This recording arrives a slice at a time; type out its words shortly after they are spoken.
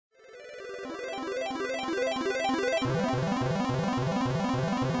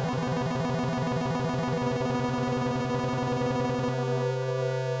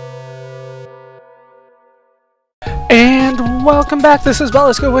welcome back. This is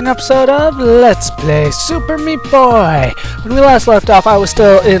Let's Go with an episode of Let's Play Super Meat Boy. When we last left off, I was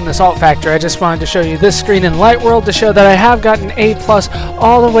still in the salt factory. I just wanted to show you this screen in Light World to show that I have gotten A+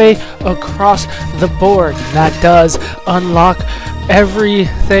 all the way across the board. That does unlock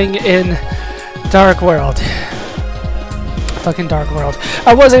everything in Dark World. Fucking Dark World.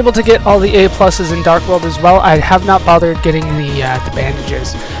 I was able to get all the A+ in Dark World as well. I have not bothered getting the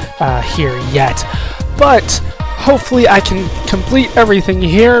bandages here yet, but hopefully I can complete everything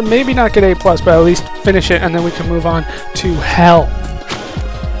here. Maybe not get A+, but at least finish it, and then we can move on to Hell,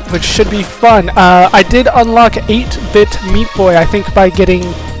 which should be fun. I did unlock 8-bit Meat Boy, I think, by getting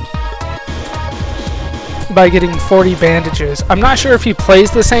 40 bandages. I'm not sure if he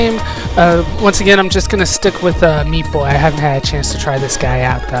plays the same. Once again, I'm just gonna stick with Meat Boy. I haven't had a chance to try this guy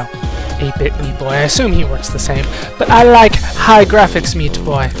out though. 8-bit Meat Boy. I assume he works the same, but I like high graphics Meat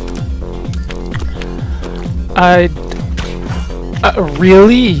Boy.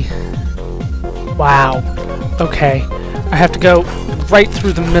 Really? Wow. Okay. I have to go right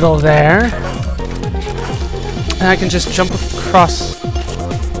through the middle there. And I can just jump across.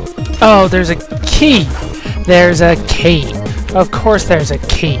 Oh, there's a key. There's a key. Of course there's a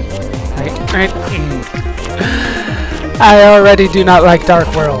key. Right? I already do not like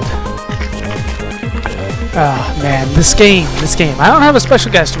Dark World. Oh, man. This game. I don't have a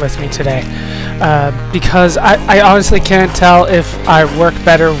special guest with me today. Because I honestly can't tell if I work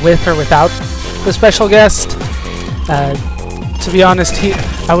better with or without the special guest. To be honest,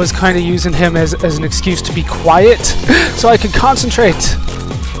 I was kind of using him as an excuse to be quiet, so I could concentrate.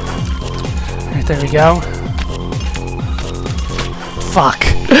 Alright, there we go. Fuck.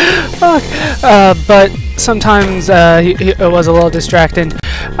 But sometimes it was a little distracting.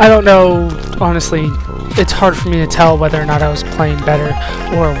 I don't know, honestly. It's hard for me to tell whether or not I was playing better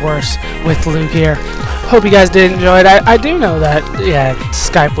or worse with Luke here. Hope you guys did enjoy it. I do know that, yeah,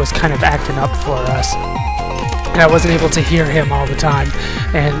 Skype was kind of acting up for us. And I wasn't able to hear him all the time.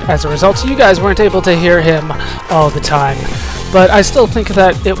 And as a result, you guys weren't able to hear him all the time. But I still think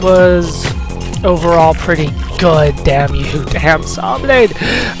that it was overall pretty good. Damn you, damn Sawblade.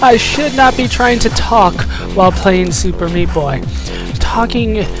 I should not be trying to talk while playing Super Meat Boy.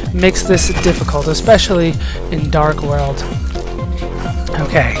 Talking makes this difficult, especially in Dark World.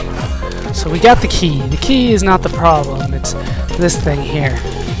 Okay, so we got the key. The key is not the problem, it's this thing here.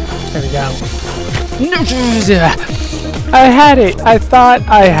 There we go. I had it! I thought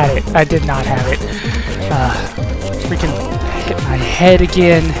I had it. I did not have it. Freaking hit my head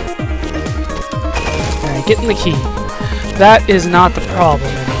again. Alright, getting the key. That is not the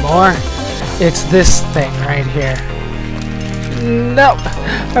problem anymore. It's this thing right here. No,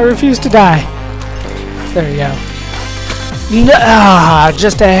 I refuse to die. There we go. No,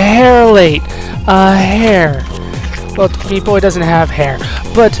 just a hair late. A hair. Well, Meat Boy doesn't have hair,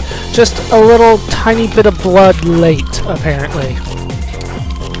 but just a little tiny bit of blood late, apparently.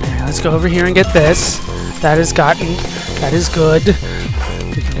 Right, let's go over here and get this. That is gotten. That is good.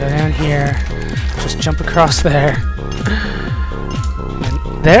 We can go down here. Just jump across there.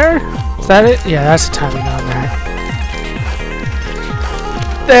 And there? Is that it? Yeah, that's the timing on that.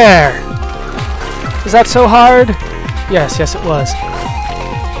 There! Is that so hard? Yes, it was.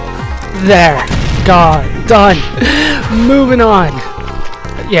 There! Gone. Done! Moving on!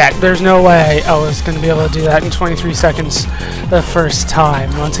 Yeah, there's no way I was going to be able to do that in 23 seconds the first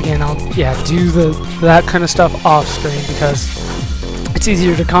time. Once again, I'll do that kind of stuff off screen because it's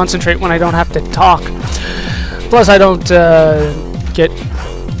easier to concentrate when I don't have to talk. Plus, I don't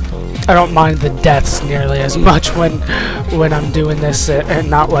mind the deaths nearly as much when I'm doing this and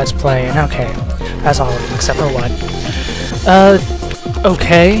not Let's Play. And okay, that's all of them except for one.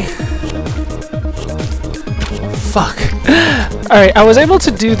 Okay. Fuck. Alright, I was able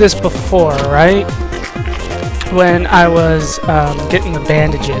to do this before, right? When I was getting the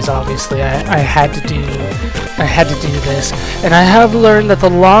bandages, obviously, I had to do this. And I have learned that the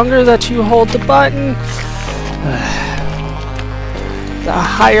longer that you hold the button, the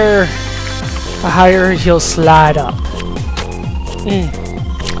higher he'll slide up.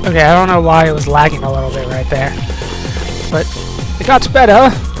 Okay, I don't know why it was lagging a little bit right there, but it got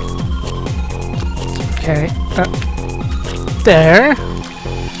better. Okay, there.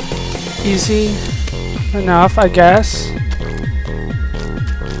 Easy enough, I guess.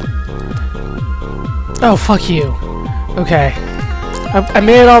 Oh, fuck you. Okay. I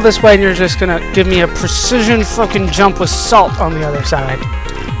made it all this way and you're just gonna give me a precision fucking jump with salt on the other side.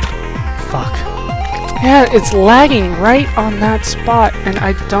 Fuck. Yeah, it's lagging right on that spot and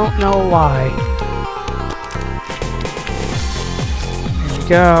I don't know why. There we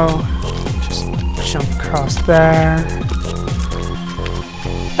go. Just jump across there.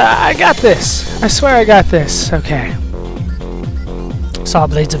 I got this. I swear I got this. Okay. Saw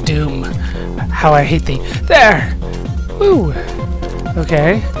blades of doom. How I hate thee. There! Woo!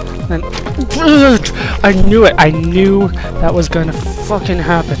 Okay. Then I knew it. I knew that was gonna fucking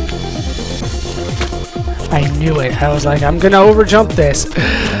happen. I knew it. I was like, I'm gonna overjump this.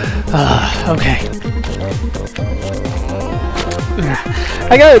 Okay.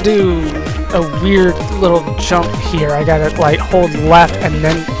 I gotta do a weird little jump here. I gotta like hold left and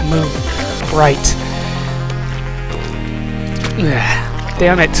then move right.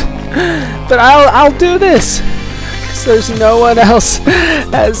 Damn it. But I'll do this. 'Cause there's no one else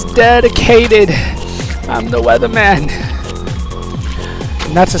as dedicated. I'm the weatherman.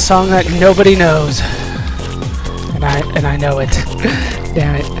 And that's a song that nobody knows. And I know it.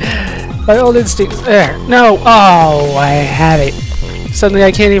 Damn it. My old instincts there. No. Oh, I had it. Suddenly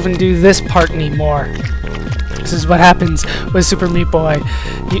I can't even do this part anymore. This is what happens with Super Meat Boy.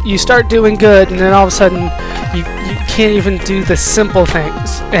 You start doing good, and then all of a sudden you can't even do the simple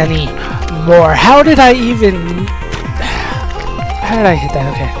things anymore. How did I hit that?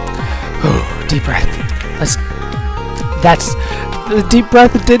 Okay. Ooh, deep breath. The deep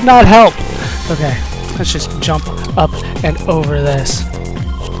breath did not help. Okay, let's just jump up and over this.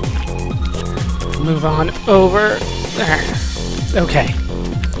 Move on over there. Okay.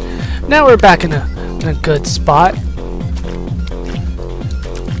 Now we're back in a good spot.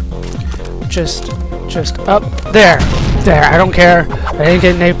 Just up there. There. I don't care. I ain't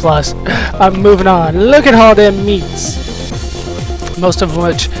getting A+. I'm moving on. Look at all them meats. Most of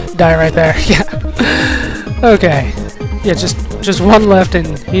which die right there. Yeah. Okay. Yeah, just one left,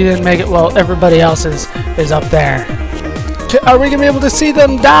 and he didn't make it. Well, everybody else is up there. Are we gonna be able to see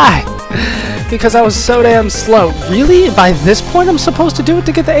them die? Because I was so damn slow. Really? By this point I'm supposed to do it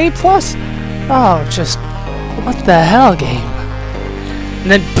to get the A+? Oh, just... what the hell, game? And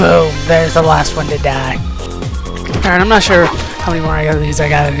then boom, there's the last one to die. Alright, I'm not sure how many more of these I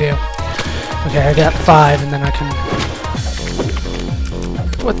gotta do. Okay, I got 5, and then I can...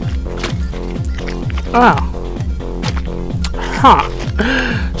 what? Oh.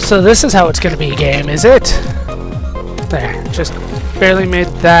 Huh. So this is how it's gonna be, game, is it? There, just barely made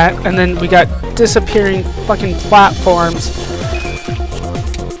that, and then we got disappearing fucking platforms.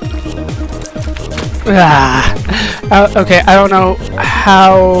 Okay, I don't know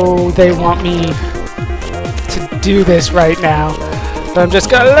how they want me to do this right now, but I'm just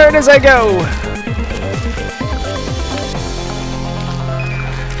gonna learn as I go.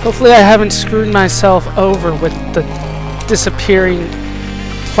 Hopefully I haven't screwed myself over with the disappearing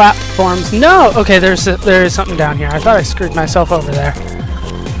platforms. No! Okay, there is something down here. I thought I screwed myself over there.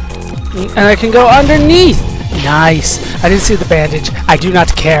 And I can go underneath! Nice! I didn't see the bandage. I do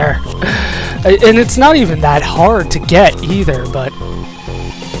not care. And it's not even that hard to get either, but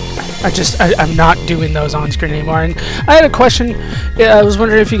I'm not doing those on screen anymore. And I had a question. I was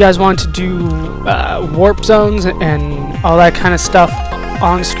wondering if you guys wanted to do warp zones and all that kind of stuff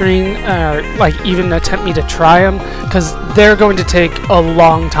on screen, or like even attempt me to try them, because they're going to take a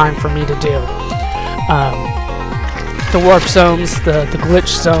long time for me to do. The warp zones, the glitch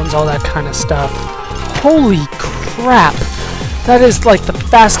zones, all that kind of stuff. Holy crap! That is like the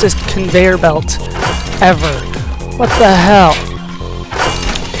fastest conveyor belt ever. What the hell?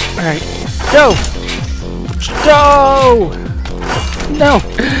 Alright, go! Go! No!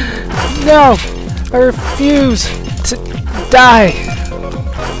 No! I refuse to die!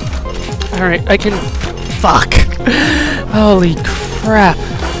 Alright, I can... fuck! Holy crap!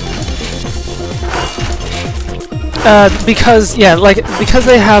 Because they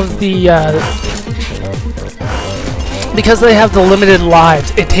have the limited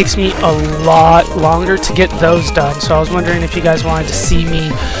lives, it takes me a lot longer to get those done. So I was wondering if you guys wanted to see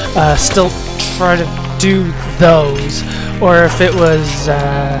me still try to do those, or if it was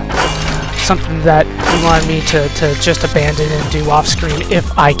something that you wanted me to just abandon and do off screen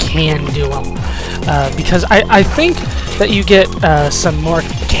if I can do them. Because I think that you get some more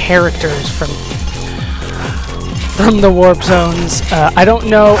characters from the warp zones. I don't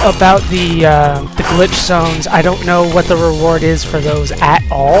know about the glitch zones. I don't know what the reward is for those at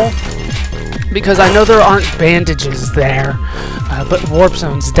all, because I know there aren't bandages there, but warp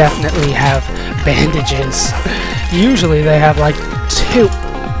zones definitely have bandages. Usually they have like 2.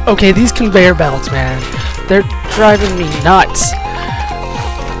 Okay, these conveyor belts, man, they're driving me nuts.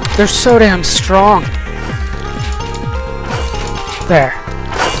 They're so damn strong. There.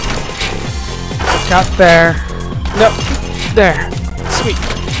 Got there. No, there. Sweet.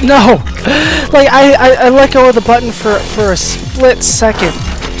 No! Like, I let go of the button for a split second,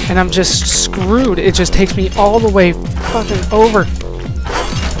 and I'm just screwed. It just takes me all the way fucking over.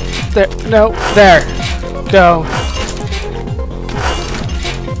 There. No. There. Go.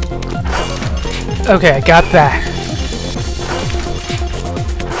 Okay, I got that.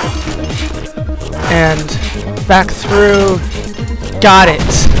 And back through. Got it.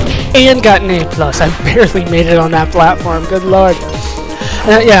 And got an A+. I barely made it on that platform. Good lord.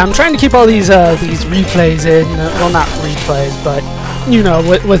 Yeah, I'm trying to keep all these replays in. Well, not replays, but you know,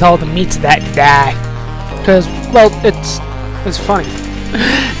 with all the meats that die. Because, well, it's funny.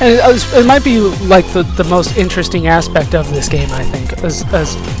 And it might be like the most interesting aspect of this game, I think. As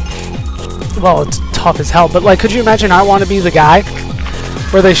well, it's tough as hell. But like, could you imagine? I want to be the guy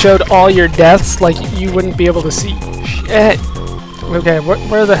where they showed all your deaths, like you wouldn't be able to see shit. Okay,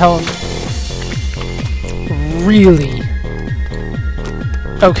 where the hell? Really?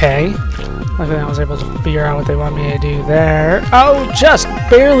 Okay. I think I was able to figure out what they want me to do there. Oh, just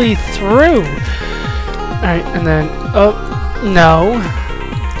barely through. Alright, and then... Oh, no.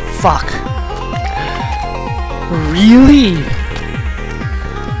 Fuck. Really?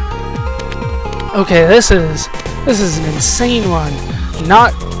 Okay, this is an insane one.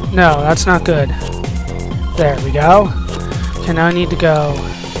 No, that's not good. There we go. Okay, now I need to go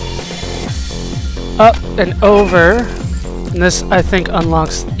up and over. And this, I think,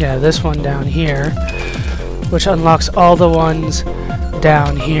 unlocks, yeah, this one down here, which unlocks all the ones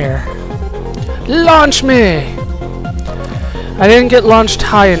down here. Launch me! I didn't get launched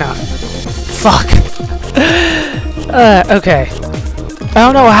high enough. Fuck. Okay. I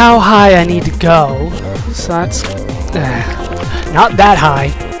don't know how high I need to go, so that's not that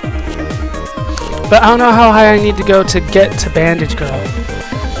high. But I don't know how high I need to go to get to Bandage Girl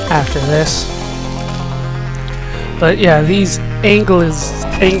after this. But yeah, these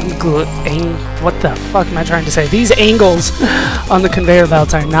what the fuck am I trying to say? These angles on the conveyor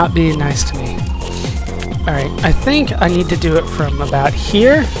belts are not being nice to me. Alright, I think I need to do it from about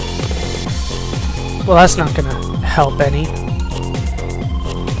here. Well, that's not gonna help any.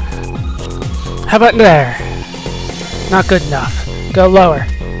 How about there? Not good enough. Go lower.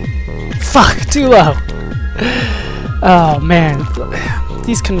 Fuck, too low. Oh man,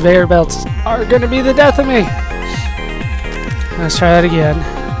 these conveyor belts are gonna be the death of me. Let's try that again.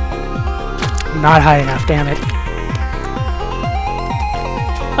 Not high enough, damn it.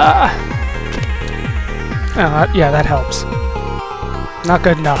 Oh, yeah, that helps. Not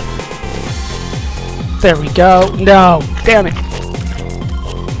good enough. There we go. No, damn it.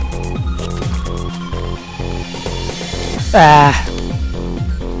 Ah.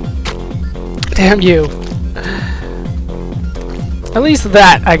 Damn you. At least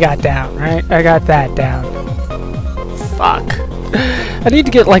that I got down, right? I got that down. Fuck. I need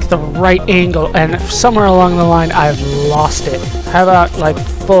to get like the right angle, and somewhere along the line I've lost it. How about like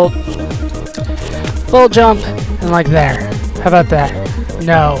full jump and like there? How about that?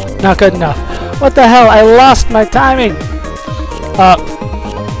 No, not good enough. What the hell? I lost my timing. Up.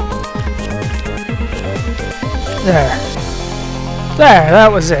 There. There,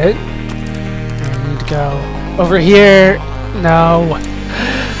 that was it. I need to go over here. No.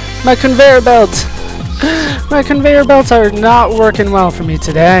 My conveyor belt. My conveyor belts are not working well for me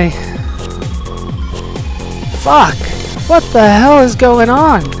today. Fuck! What the hell is going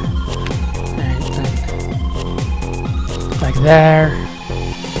on? Alright, then. Like there.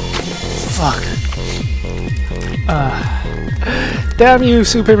 Fuck. Damn you,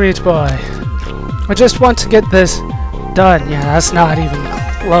 Super Meat Boy. I just want to get this done. Yeah, that's not even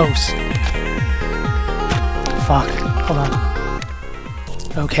close. Fuck. Hold on.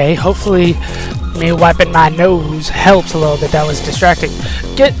 Okay, hopefully me wiping my nose helps a little bit. That was distracting.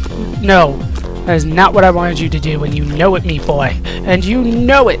 No. That is not what I wanted you to do, and you know it, Meat Boy. And you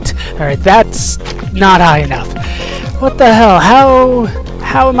know it. Alright, that's not high enough. What the hell?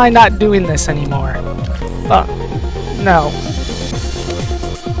 How am I not doing this anymore? Fuck. No.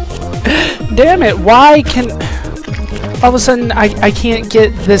 Damn it, why can... All of a sudden, I can't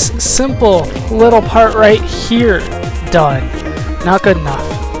get this simple little part right here done. Not good enough.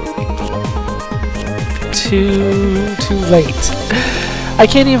 Too late. I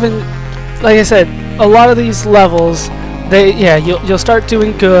can't even, like I said, a lot of these levels, you'll start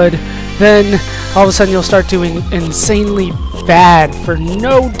doing good, then all of a sudden you'll start doing insanely bad for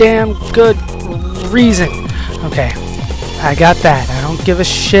no damn good reason. Okay, I got that. I don't give a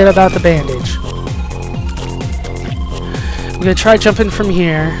shit about the bandage. I'm gonna try jumping from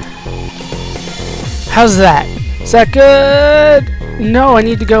here. How's that? Is that good? No, I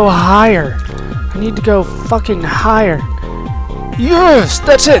need to go higher. I need to go fucking higher. Yes!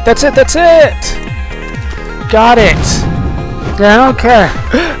 That's it! That's it! That's it! Got it! Yeah, I don't care.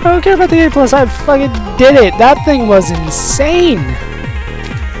 I don't care about the A+. I fucking did it! That thing was insane!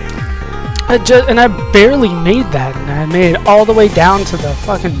 And I barely made that, and I made it all the way down to the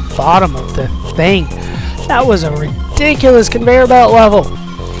fucking bottom of the thing. That was a ridiculous conveyor belt level.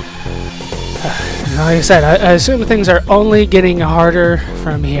 Like I said, I assume things are only getting harder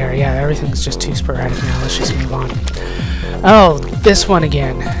from here. Yeah, everything's just too sporadic now. Let's just move on. Oh, this one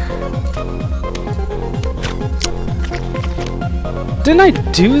again. Didn't I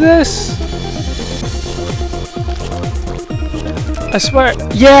do this? I swear.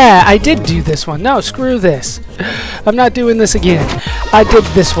 Yeah, I did do this one. No, screw this. I'm not doing this again. I did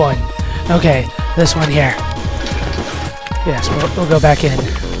this one. Okay, this one here. Yes, we'll go back in.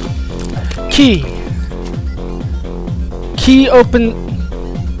 Key. Key open.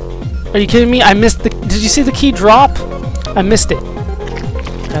 Are you kidding me? I missed the... Did you see the key drop? I missed it.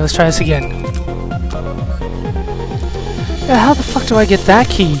 Alright, let's try this again. Yeah, how the fuck do I get that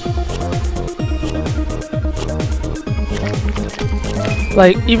key?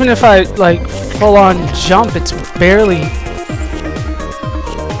 Like, even if I, like, full-on jump, it's barely...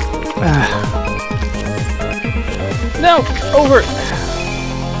 No! Over!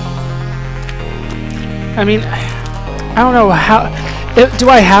 I mean, I don't know how... Do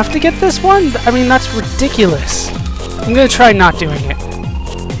I have to get this one? I mean, that's ridiculous. I'm gonna try not doing it.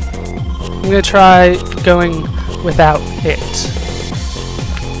 I'm gonna try going without it.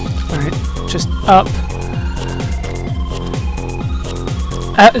 Alright, just up.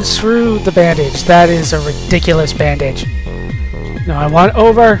 Screw the bandage. That is a ridiculous bandage. No, I want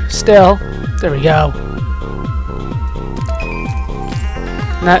over still. There we go.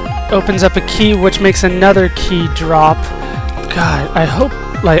 And that opens up a key, which makes another key drop. God, I hope,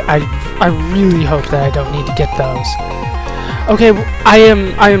 like, I really hope that I don't need to get those. Okay, I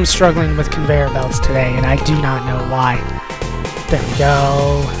am struggling with conveyor belts today, and I do not know why. There we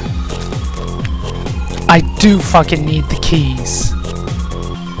go. I do fucking need the keys.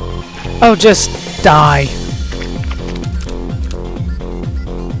 Oh, just die.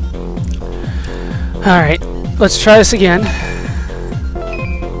 Alright, let's try this again.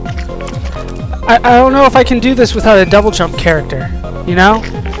 I don't know if I can do this without a double jump character, you know?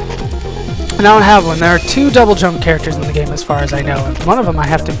 And I don't have one. There are 2 double jump characters in the game as far as I know, and one of them I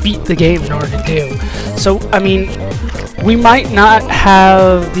have to beat the game in order to do. So, I mean, we might not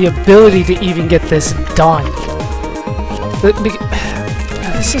have the ability to even get this done.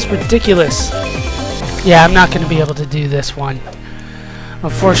 This is ridiculous. Yeah, I'm not going to be able to do this one.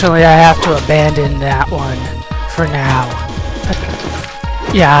 Unfortunately, I have to abandon that one for now.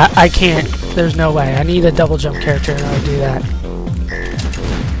 Yeah, I can't. There's no way. I need a double jump character in order to do that.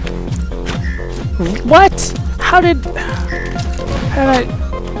 What? How did I...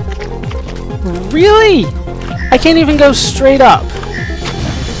 Really? I can't even go straight up.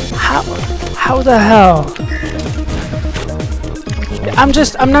 How the hell?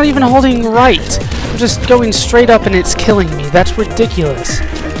 I'm not even holding right. I'm just going straight up and it's killing me. That's ridiculous.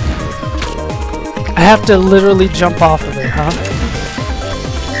 I have to literally jump off of it, huh?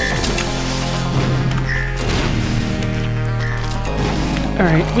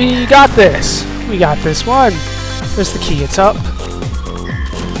 Alright, we got this. We got this one. There's the key. It's up.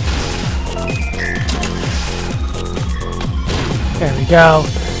 There we go.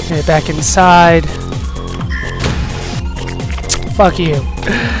 Get it back inside. Fuck you.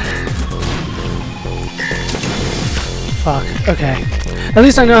 Fuck. Okay. At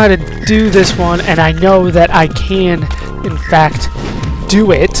least I know how to do this one, and I know that I can, in fact,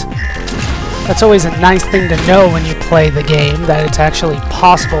 do it. That's always a nice thing to know when you play the game, that it's actually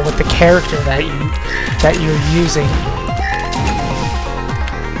possible with the character that you're using.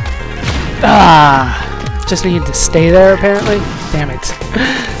 Ah! Just needed to stay there, apparently. Damn it.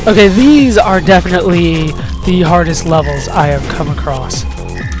 Okay, these are definitely the hardest levels I have come across.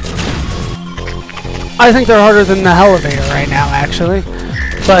 I think they're harder than the elevator right now, actually.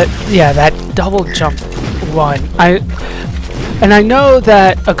 But yeah, that double jump one. And I know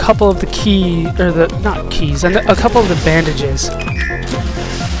that a couple of the and a couple of the bandages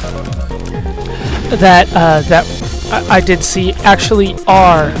that I did see actually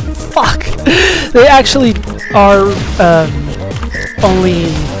are they actually are only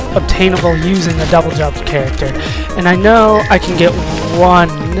obtainable using a double jump character. And I know I can get one.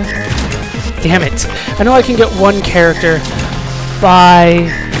 Damn it! I know I can get one character by.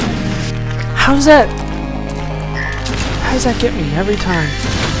 How does that get me every time?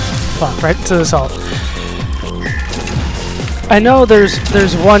 Fuck! Right to the salt. I know there's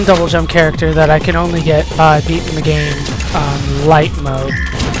one double jump character that I can only get by beating the game on light mode.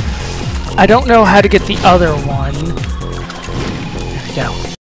 I don't know how to get the other one. There we go.